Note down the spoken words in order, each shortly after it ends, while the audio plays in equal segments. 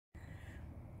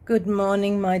Good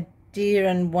morning, my dear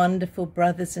and wonderful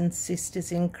brothers and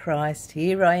sisters in Christ.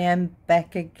 Here I am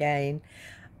back again.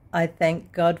 I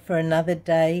thank God for another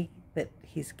day that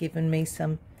He's given me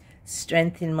some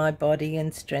strength in my body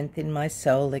and strength in my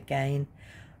soul again.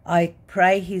 I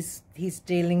pray He's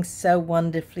dealing so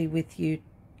wonderfully with you.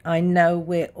 I know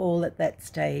we're all at that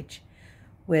stage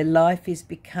where life is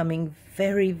becoming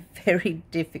very, very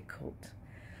difficult.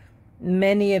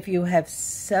 Many of you have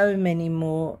so many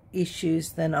more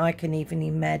issues than I can even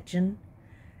imagine,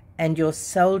 and you're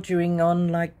soldiering on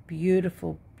like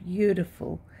beautiful,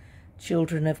 beautiful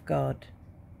children of God.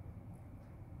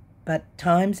 But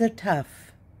times are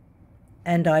tough,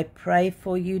 and I pray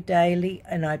for you daily,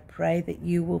 and I pray that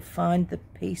you will find the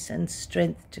peace and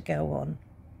strength to go on.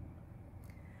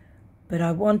 But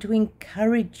I want to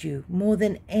encourage you, more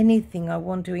than anything, I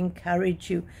want to encourage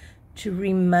you to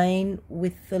remain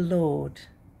with the Lord.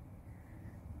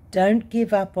 Don't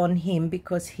give up on Him,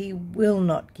 because He will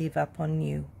not give up on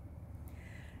you.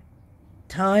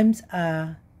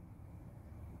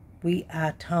 We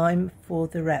are time for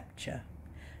the rapture.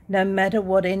 No matter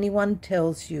what anyone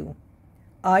tells you,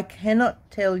 I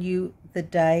cannot tell you the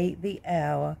day, the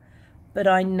hour, but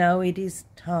I know it is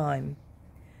time.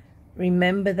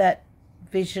 Remember that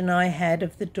vision I had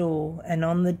of the door, and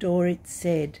on the door it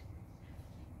said,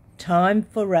 "Time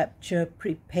for rapture,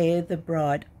 prepare the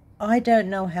bride." I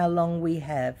don't know how long we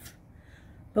have,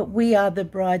 but we are the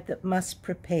bride that must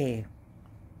prepare.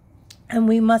 And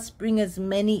we must bring as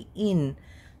many in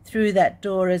through that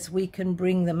door as we can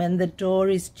bring them, and the door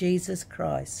is Jesus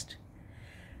Christ.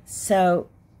 So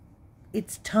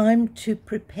it's time to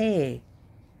prepare.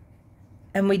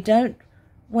 And we don't,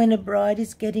 when a bride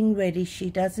is getting ready, she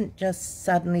doesn't just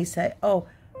suddenly say, "Oh,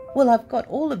 well, I've got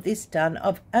all of this done.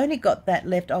 I've only got that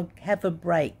left. I'll have a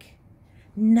break."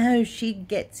 No, she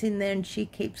gets in there and she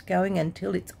keeps going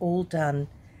until it's all done.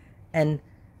 And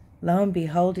lo and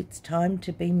behold, it's time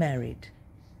to be married.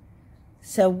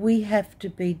 So we have to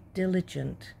be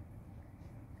diligent.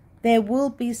 There will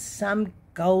be some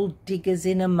gold diggers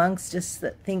in amongst us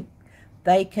that think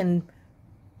they can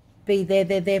be there.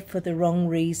 They're there for the wrong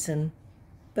reason.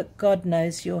 But God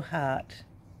knows your heart.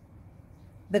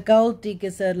 The gold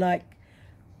diggers are like,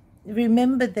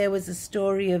 remember there was a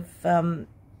story of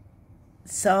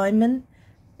Simon.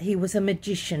 He was a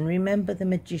magician. Remember the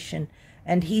magician?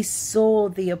 And he saw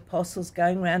the apostles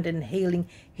going around and healing.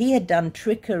 He had done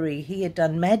trickery. He had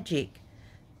done magic.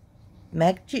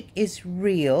 Magic is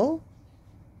real,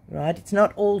 right? It's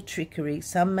not all trickery.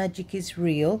 Some magic is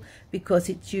real because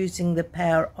it's using the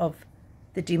power of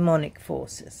the demonic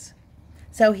forces.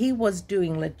 So he was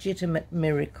doing legitimate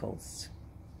miracles.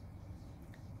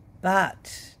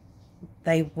 But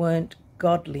they weren't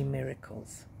godly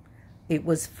miracles. It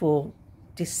was for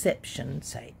deception's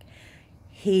sake.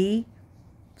 He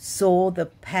saw the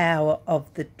power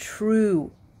of the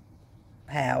true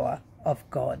power of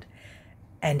God,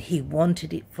 and he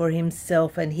wanted it for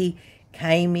himself, and he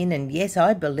came in, and yes,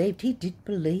 I believed, he did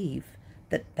believe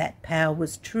that that power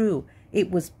was true. It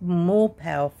was more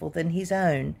powerful than his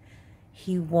own.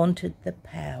 He wanted the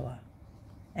power,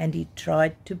 and he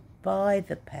tried to buy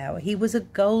the power. He was a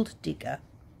gold digger.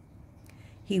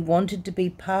 He wanted to be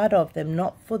part of them,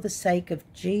 not for the sake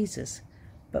of Jesus,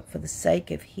 but for the sake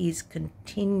of his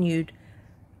continued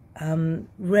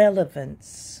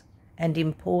relevance and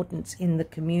importance in the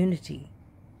community.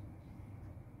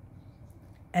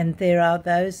 And there are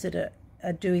those that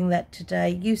are doing that today.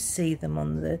 You see them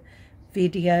on the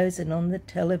videos and on the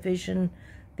television,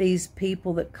 these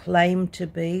people that claim to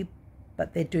be,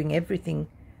 but they're doing everything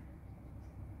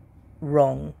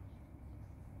wrong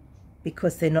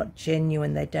because they're not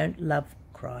genuine. They don't love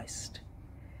Christ,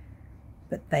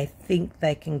 but they think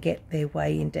they can get their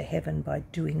way into heaven by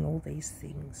doing all these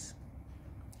things.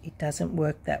 It doesn't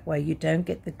work that way. You don't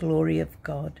get the glory of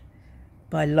God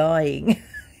by lying.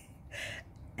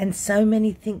 And so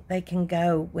many think they can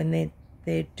go when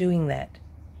they're doing that.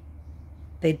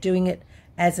 They're doing it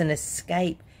as an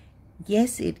escape.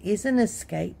 Yes, it is an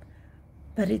escape,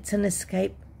 but it's an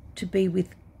escape to be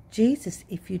with Jesus.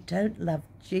 If you don't love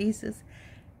Jesus,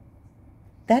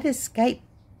 that escape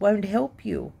won't help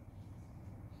you,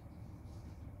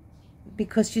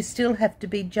 because you still have to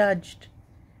be judged.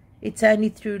 It's only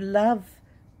through love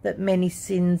that many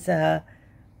sins are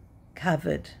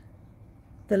covered.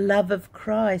 The love of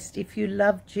Christ. If you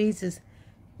love Jesus,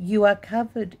 you are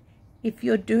covered. If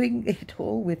you're doing it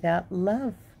all without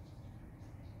love,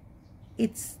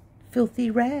 it's filthy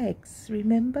rags,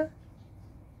 remember?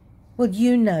 Well,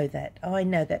 you know that, I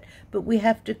know that, but we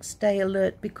have to stay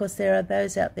alert, because there are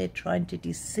those out there trying to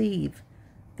deceive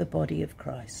the body of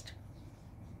Christ.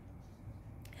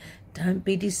 Don't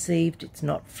be deceived, it's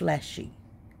not flashy.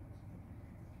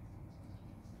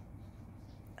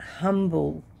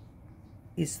 Humble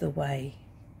is the way.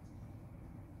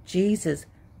 Jesus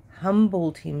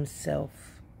humbled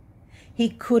himself. He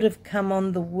could have come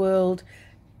on the world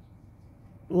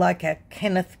like a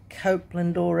Kenneth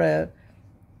Copeland or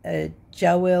a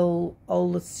Joel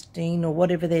Olstein or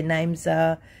whatever their names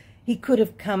are. He could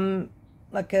have come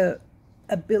like a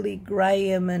Billy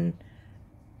Graham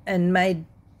and made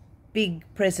big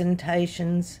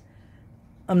presentations.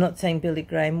 I'm not saying Billy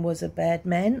Graham was a bad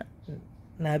man,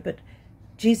 no, but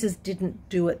Jesus didn't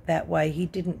do it that way. He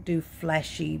didn't do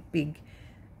flashy, big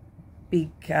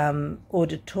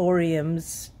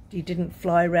auditoriums. He didn't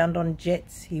fly around on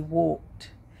jets. He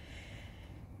walked.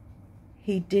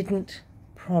 He didn't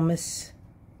promise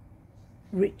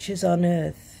riches on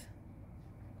earth.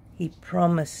 He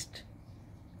promised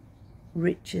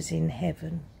riches in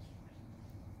heaven.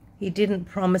 He didn't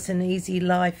promise an easy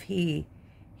life here.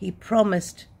 He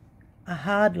promised a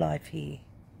hard life here.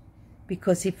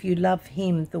 Because if you love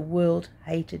him, the world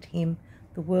hated him,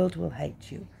 the world will hate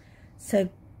you. So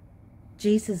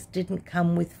Jesus didn't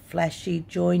come with flashy,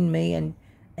 join me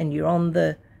and you're on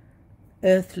the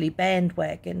earthly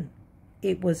bandwagon.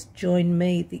 It was join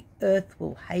me, the earth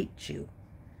will hate you,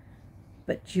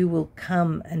 but you will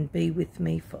come and be with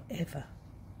me forever.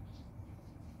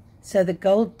 So the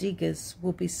gold diggers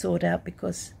will be sought out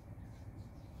because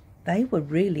they were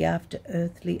really after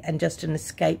earthly and just an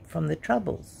escape from the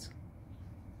troubles.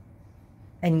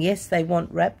 And yes, they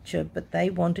want rapture, but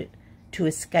they want it to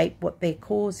escape what they're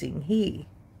causing here.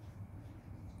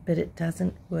 But it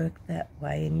doesn't work that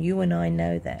way, and you and I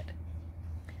know that.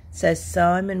 So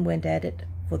Simon went at it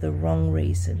for the wrong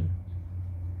reason.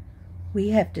 We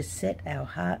have to set our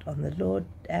heart on the Lord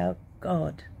our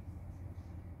God.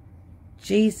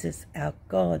 Jesus, our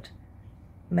God,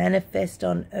 manifest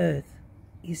on earth,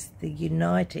 is the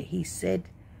uniter. He said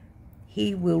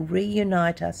he will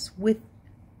reunite us with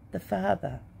the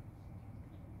Father.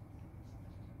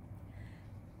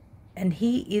 And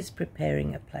he is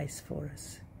preparing a place for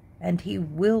us, and he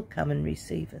will come and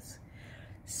receive us.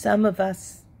 Some of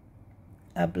us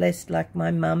are blessed like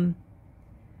my mum,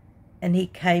 and he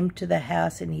came to the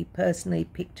house and he personally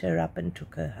picked her up and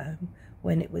took her home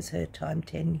when it was her time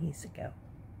 10 years ago.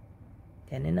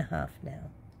 10 and a half now.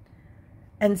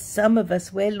 And some of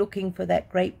us, we're looking for that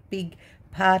great big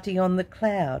party on the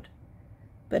cloud.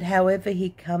 But however he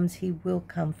comes, he will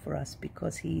come for us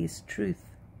because he is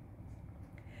truth.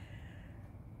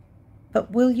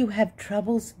 But will you have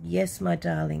troubles? Yes, my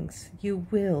darlings, you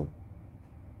will.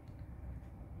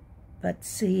 But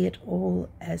see it all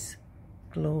as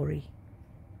glory.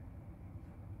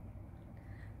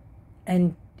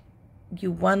 And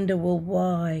you wonder, well,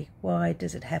 why? Why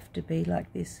does it have to be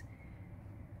like this?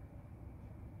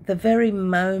 The very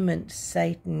moment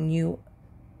Satan knew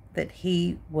that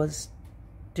he was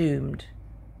doomed,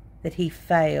 that he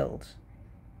failed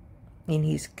in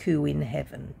his coup in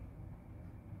heaven,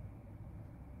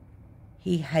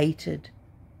 he hated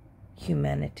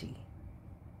humanity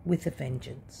with a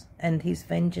vengeance, and his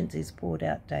vengeance is poured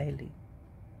out daily.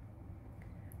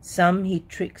 Some he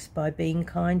tricks by being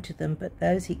kind to them, but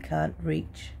those he can't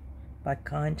reach by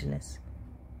kindness,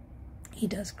 he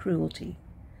does cruelty.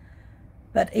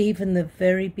 But even the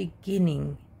very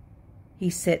beginning, he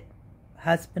set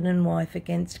husband and wife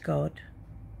against God.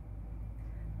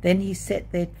 Then he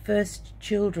set their first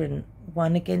children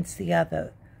one against the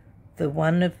other. The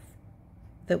one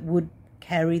that would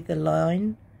carry the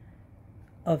line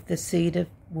of the seed of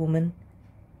woman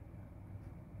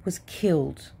was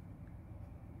killed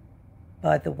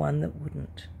by the one that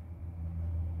wouldn't.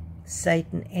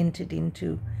 Satan entered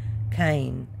into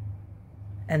Cain,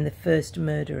 and the first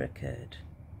murder occurred.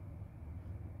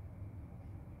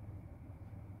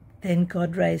 Then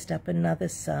God raised up another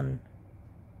son,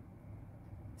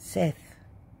 Seth,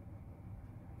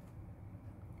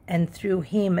 and through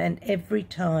him and every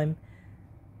time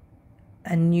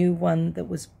a new one that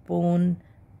was born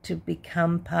to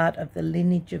become part of the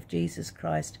lineage of Jesus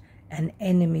Christ, an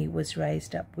enemy was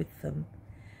raised up with them.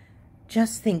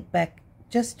 Just think back,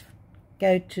 just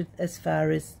go to as far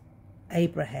as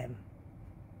Abraham.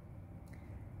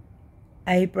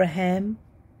 Abraham,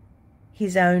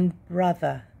 his own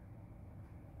brother,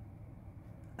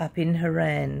 up in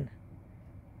Haran,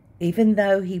 even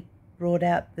though he brought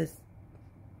out the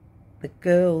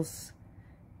girls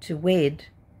to wed,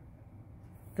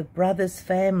 the brother's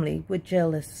family were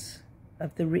jealous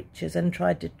of the riches and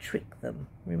tried to trick them,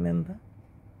 remember?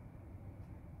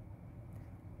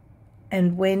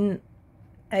 And when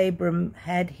Abram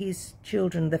had his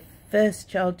children, the first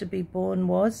child to be born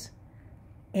was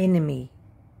enemy.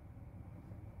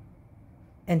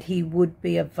 and he would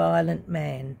be a violent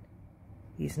man.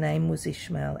 His name was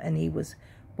Ishmael, and he was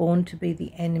born to be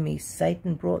the enemy.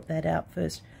 Satan brought that out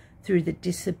first through the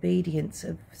disobedience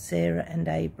of Sarah and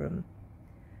Abram.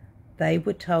 They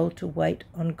were told to wait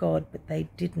on God, but they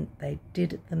didn't. They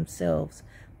did it themselves.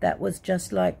 That was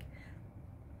just like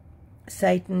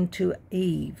Satan to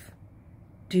Eve.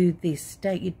 Do this.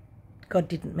 God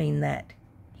didn't mean that.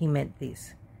 He meant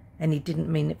this. And he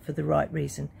didn't mean it for the right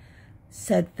reason.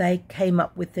 So they came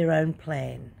up with their own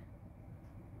plan.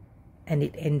 And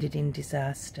it ended in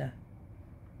disaster.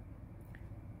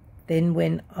 Then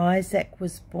when Isaac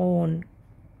was born,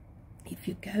 if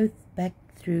you go back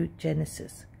through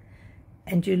Genesis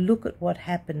and you look at what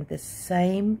happened the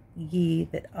same year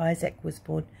that Isaac was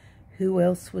born, who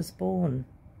else was born?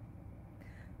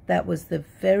 That was the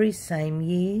very same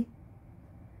year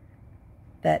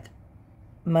that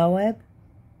Moab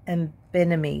and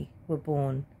Ben-Ammi were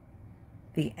born,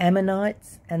 the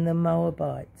Ammonites and the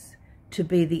Moabites, to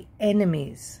be the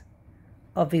enemies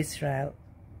of Israel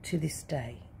to this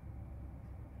day.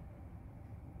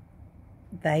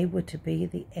 They were to be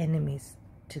the enemies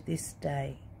to this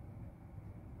day.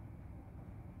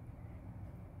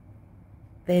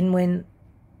 Then when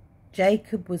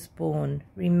Jacob was born,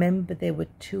 remember there were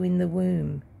two in the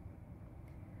womb.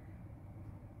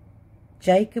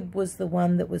 Jacob was the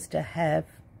one that was to have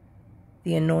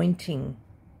the anointing,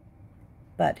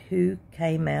 but who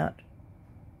came out,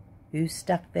 who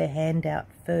stuck their hand out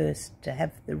first to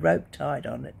have the rope tied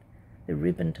on it, the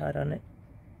ribbon tied on it?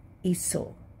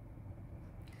 Esau.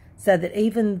 So that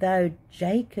even though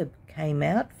Jacob came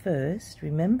out first,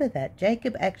 remember that,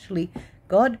 Jacob actually,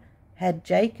 God had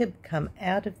Jacob come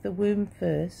out of the womb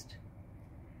first,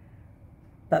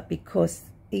 but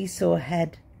because Esau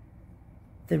had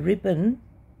the ribbon,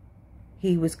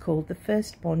 he was called the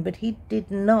firstborn, but he did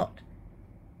not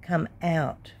come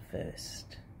out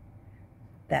first.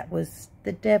 That was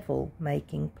the devil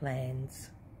making plans.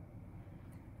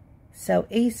 So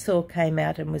Esau came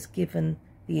out and was given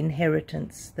the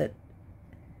inheritance that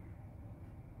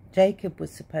Jacob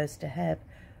was supposed to have,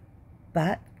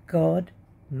 but God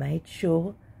made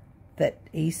sure that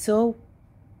Esau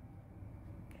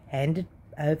handed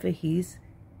over his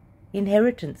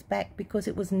inheritance back, because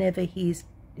it was never his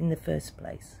in the first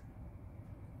place.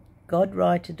 God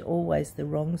righted always the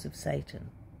wrongs of Satan,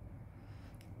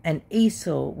 and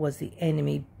Esau was the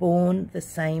enemy, born the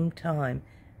same time.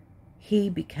 He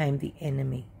became the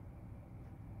enemy,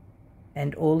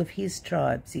 and all of his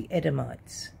tribes, the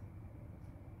Edomites,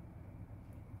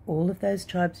 all of those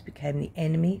tribes became the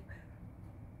enemy.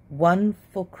 One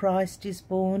for Christ is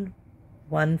born,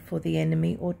 one for the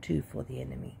enemy, or two for the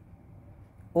enemy.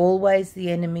 Always the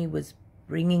enemy was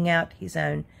bringing out his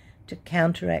own to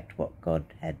counteract what God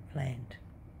had planned.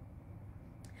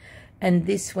 And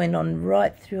this went on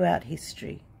right throughout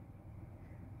history.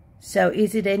 So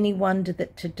is it any wonder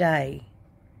that today,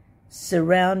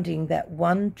 surrounding that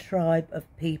one tribe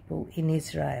of people in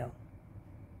Israel,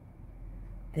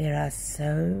 there are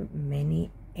so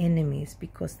many enemies,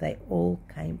 because they all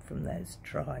came from those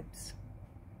tribes.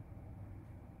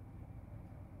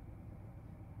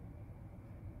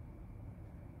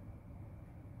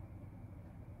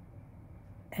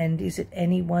 And is it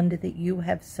any wonder that you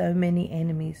have so many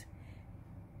enemies?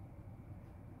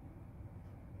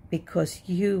 Because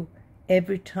you,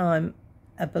 every time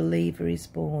a believer is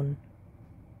born,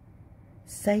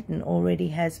 Satan already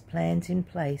has plans in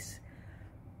place.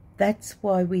 That's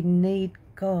why we need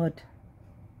God,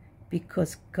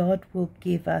 because God will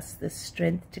give us the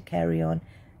strength to carry on,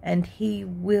 and He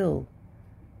will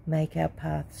make our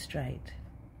path straight.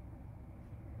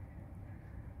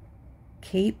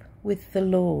 Keep with the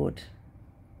Lord.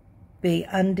 Be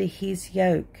under His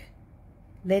yoke.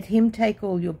 Let Him take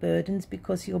all your burdens,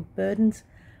 because your burdens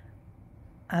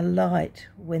are light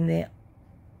when they're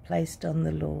placed on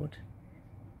the Lord.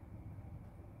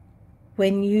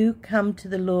 When you come to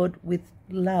the Lord with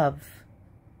love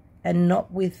and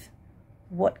not with,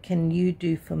 what can you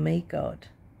do for me, God?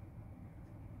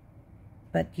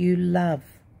 But you love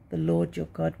the Lord your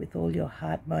God with all your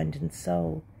heart, mind and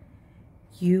soul.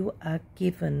 You are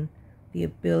given the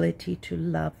ability to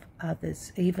love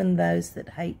others, even those that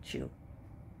hate you.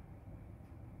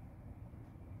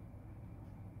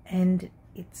 And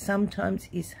it sometimes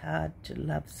is hard to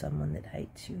love someone that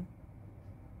hates you.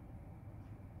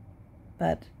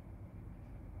 But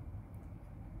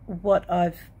what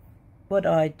I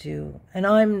do, and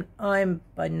I'm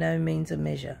by no means a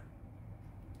measure,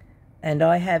 and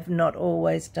I have not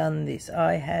always done this.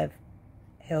 I have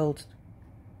held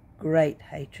great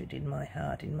hatred in my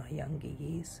heart in my younger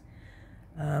years.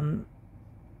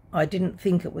 I didn't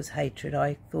think it was hatred.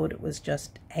 I thought it was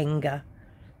just anger.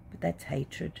 But that's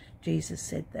hatred. Jesus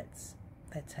said that's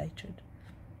hatred.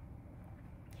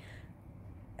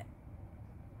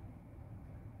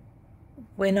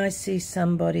 When I see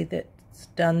somebody that's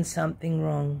done something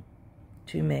wrong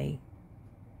to me,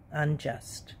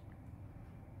 unjust,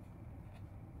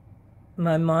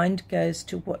 my mind goes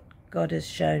to what God has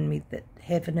shown me, that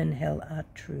heaven and hell are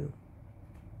true.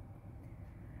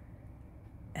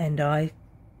 And I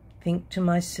think to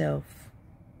myself,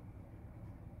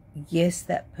 yes,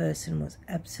 that person was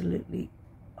absolutely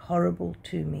horrible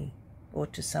to me or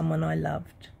to someone I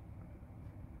loved.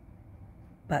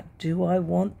 But do I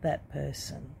want that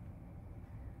person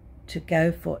to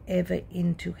go forever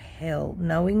into hell,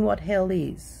 knowing what hell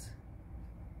is?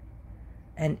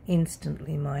 And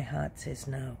instantly my heart says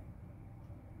no.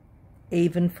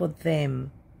 Even for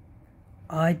them,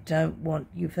 I don't want,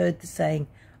 you've heard the saying,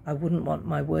 I wouldn't want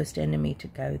my worst enemy to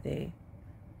go there.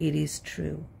 It is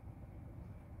true.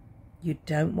 You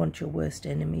don't want your worst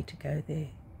enemy to go there.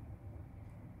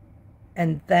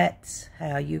 And that's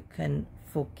how you can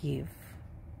forgive.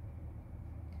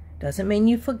 Doesn't mean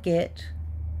you forget.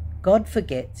 God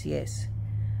forgets, yes.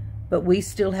 But we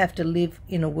still have to live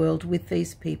in a world with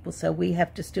these people, so we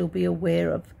have to still be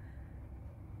aware of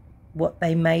what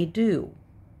they may do.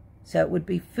 So it would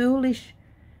be foolish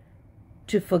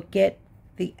to forget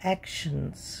the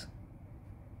actions,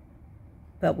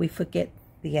 but we forget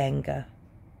the anger.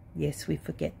 Yes, we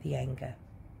forget the anger.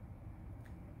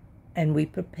 And we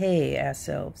prepare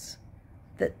ourselves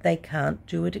that they can't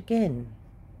do it again.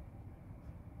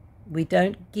 We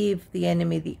don't give the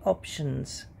enemy the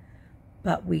options,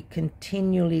 but we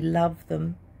continually love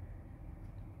them,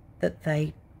 that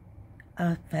they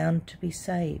are found to be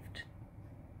saved.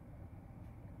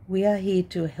 We are here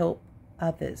to help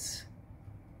others,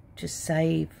 to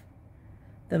save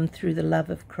them through the love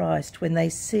of Christ. When they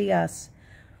see us,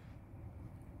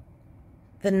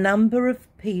 the number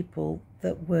of people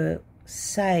that were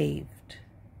saved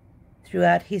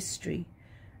throughout history,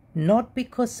 not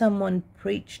because someone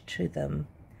preached to them,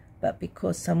 but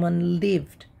because someone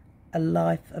lived a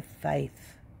life of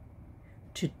faith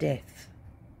to death.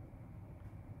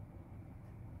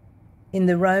 In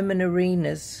the Roman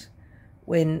arenas,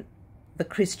 when the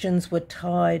Christians were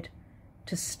tied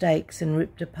to stakes and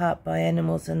ripped apart by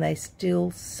animals, and they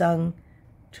still sung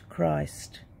to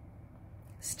Christ,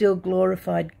 still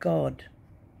glorified God.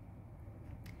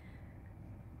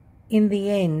 In the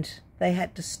end, they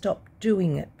had to stop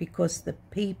doing it because the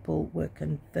people were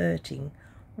converting.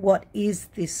 What is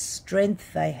this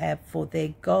strength they have for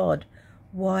their God?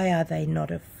 Why are they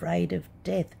not afraid of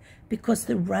death? Because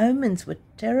the Romans were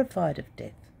terrified of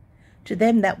death. To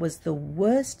them, that was the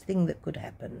worst thing that could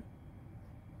happen.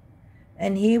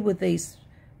 And here were these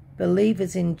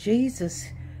believers in Jesus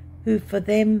who, for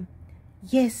them,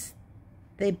 yes,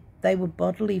 they were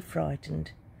bodily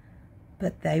frightened,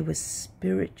 but they were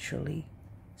spiritually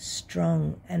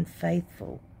strong and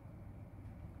faithful.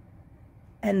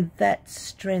 And that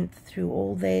strength through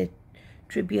all their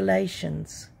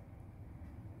tribulations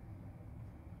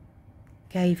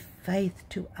gave faith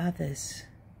to others.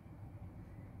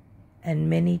 And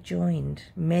many joined,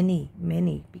 many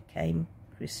became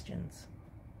Christians.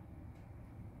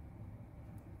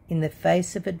 In the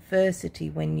face of adversity,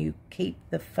 when you keep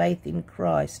the faith in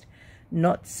Christ,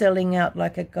 not selling out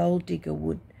like a gold digger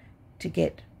would to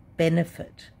get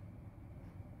benefit.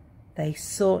 They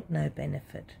sought no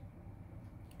benefit,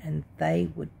 and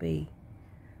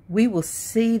we will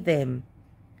see them.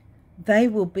 They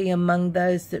will be among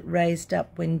those that raised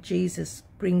up when Jesus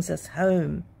brings us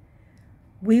home.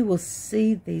 We will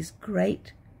see these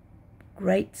great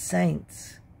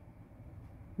saints.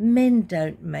 Men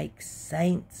don't make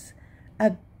saints.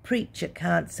 A preacher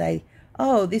can't say,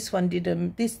 oh, this one did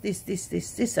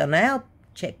this on our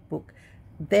checkbook.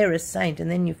 They're a saint. And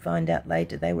then you find out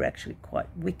later they were actually quite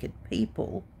wicked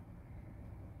people.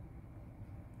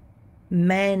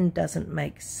 Man doesn't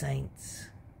make saints.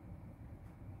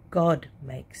 God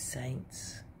makes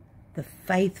saints. The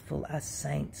faithful are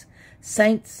saints.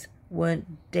 Saints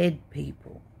weren't dead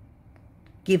people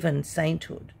given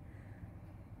sainthood.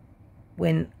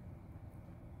 When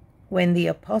the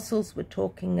apostles were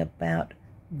talking about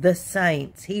the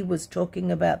saints, he was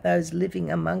talking about those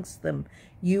living amongst them.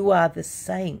 You are the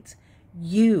saints.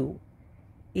 You,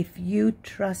 if you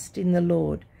trust in the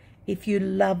Lord, if you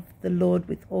love the Lord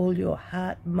with all your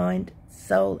heart, mind,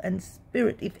 soul and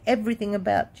spirit, if everything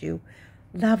about you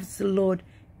loves the Lord,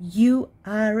 you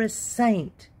are a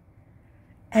saint.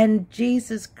 And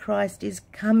Jesus Christ is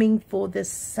coming for the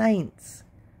saints.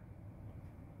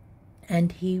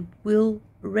 And he will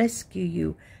rescue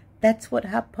you. That's what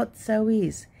harpazo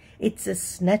is. It's a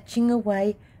snatching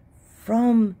away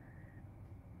from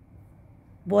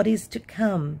what is to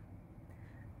come.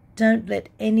 Don't let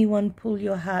anyone pull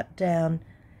your heart down.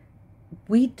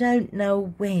 We don't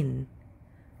know when.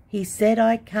 He said,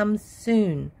 I come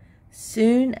soon,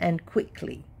 soon and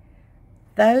quickly.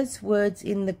 Those words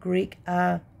in the Greek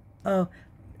are,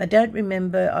 I don't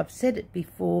remember, I've said it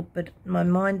before, but my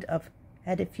mind, I've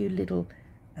had a few little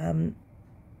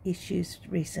issues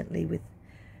recently with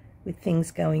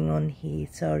things going on here.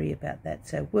 Sorry about that.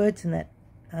 So words and that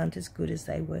aren't as good as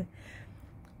they were.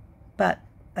 But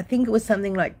I think it was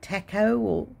something like tacho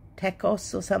or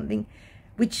tachos or something,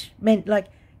 which meant like,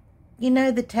 you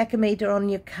know, the tachometer on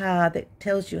your car that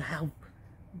tells you how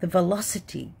the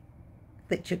velocity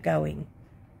that you're going.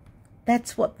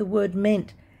 That's what the word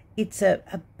meant. It's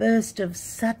a burst of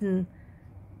sudden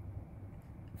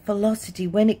velocity.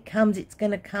 When it comes, it's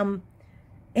going to come,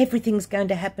 everything's going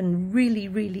to happen really,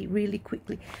 really, really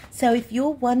quickly. So if you're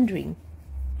wondering,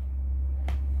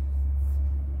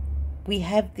 we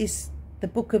have this, the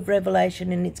book of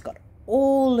Revelation, and it's got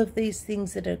all of these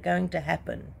things that are going to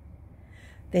happen.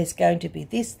 There's going to be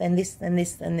this, then this, then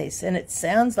this, then this. And it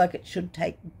sounds like it should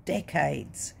take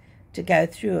decades to go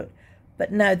through it.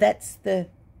 But no, that's the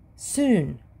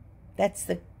soon. That's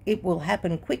the, it will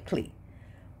happen quickly.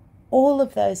 All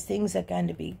of those things are going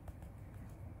to be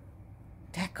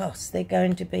tachos. They're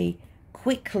going to be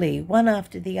quickly, one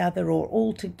after the other, or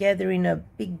all together in a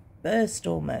big burst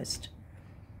almost.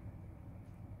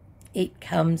 It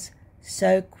comes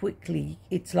so quickly.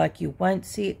 It's like you won't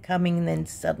see it coming, and then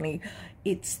suddenly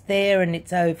it's there and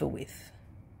it's over with.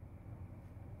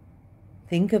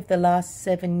 Think of the last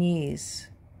 7 years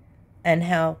and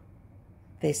how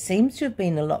there seems to have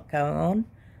been a lot going on,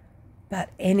 but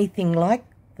anything like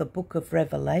the book of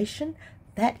Revelation,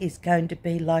 that is going to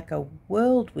be like a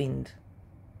whirlwind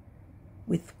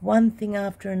with one thing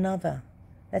after another.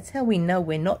 That's how we know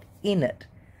we're not in it.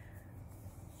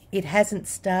 It hasn't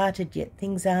started yet.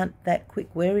 Things aren't that quick.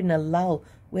 We're in a lull.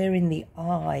 We're in the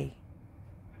eye.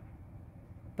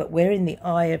 But we're in the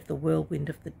eye of the whirlwind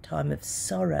of the time of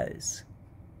sorrows.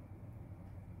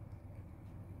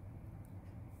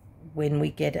 When we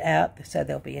get out, so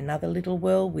there'll be another little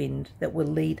whirlwind that will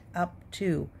lead up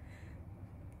to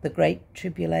the Great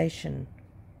Tribulation.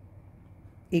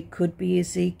 It could be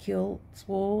Ezekiel's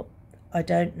war. I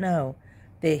don't know.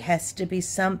 There has to be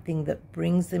something that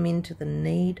brings them into the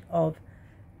need of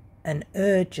an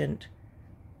urgent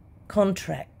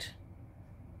contract,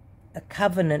 a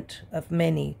covenant of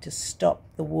many to stop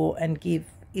the war and give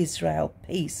Israel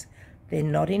peace. They're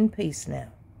not in peace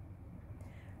now.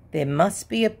 There must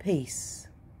be a peace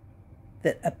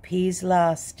that appears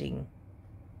lasting.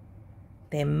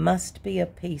 There must be a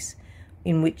peace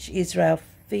in which Israel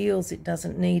feels it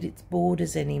doesn't need its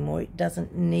borders anymore. It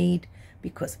doesn't need,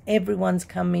 because everyone's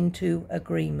come into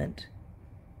agreement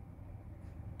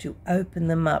to open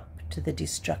them up to the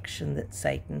destruction that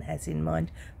Satan has in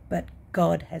mind. But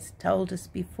God has told us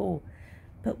before.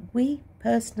 But we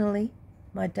personally,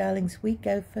 my darlings, we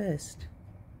go first.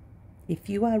 If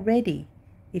you are ready,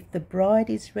 if the bride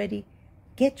is ready,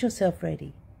 get yourself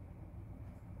ready.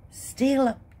 Steel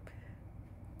up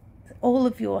all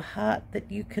of your heart that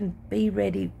you can be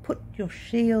ready. Put your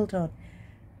shield on.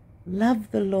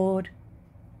 Love the Lord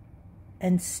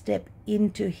and step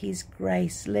into his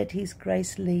grace. Let his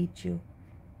grace lead you.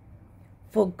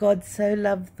 For God so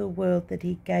loved the world that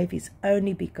he gave his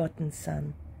only begotten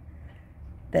Son,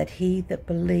 that he that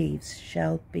believes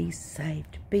shall be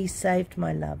saved. Be saved,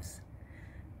 my loves.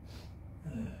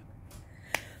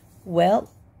 Well,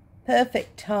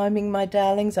 perfect timing, my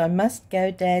darlings. I must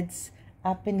go. Dad's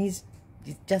up in he's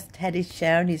just had his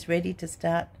shower and he's ready to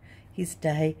start his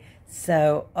day.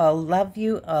 So I'll love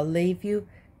you. I'll leave you.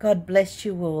 God bless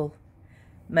you all.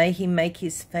 May he make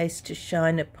his face to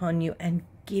shine upon you and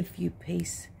give you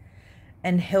peace,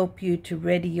 and help you to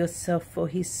ready yourself for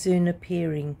his soon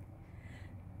appearing.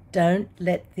 Don't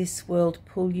let this world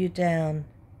pull you down,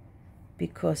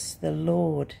 because the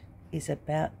Lord is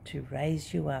about to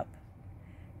raise you up.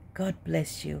 God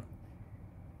bless you.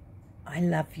 I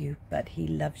love you, but he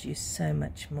loves you so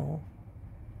much more.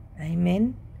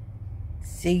 Amen.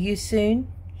 See you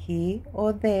soon, here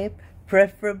or there,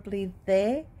 preferably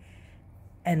there,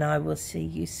 and I will see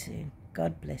you soon.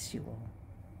 God bless you all.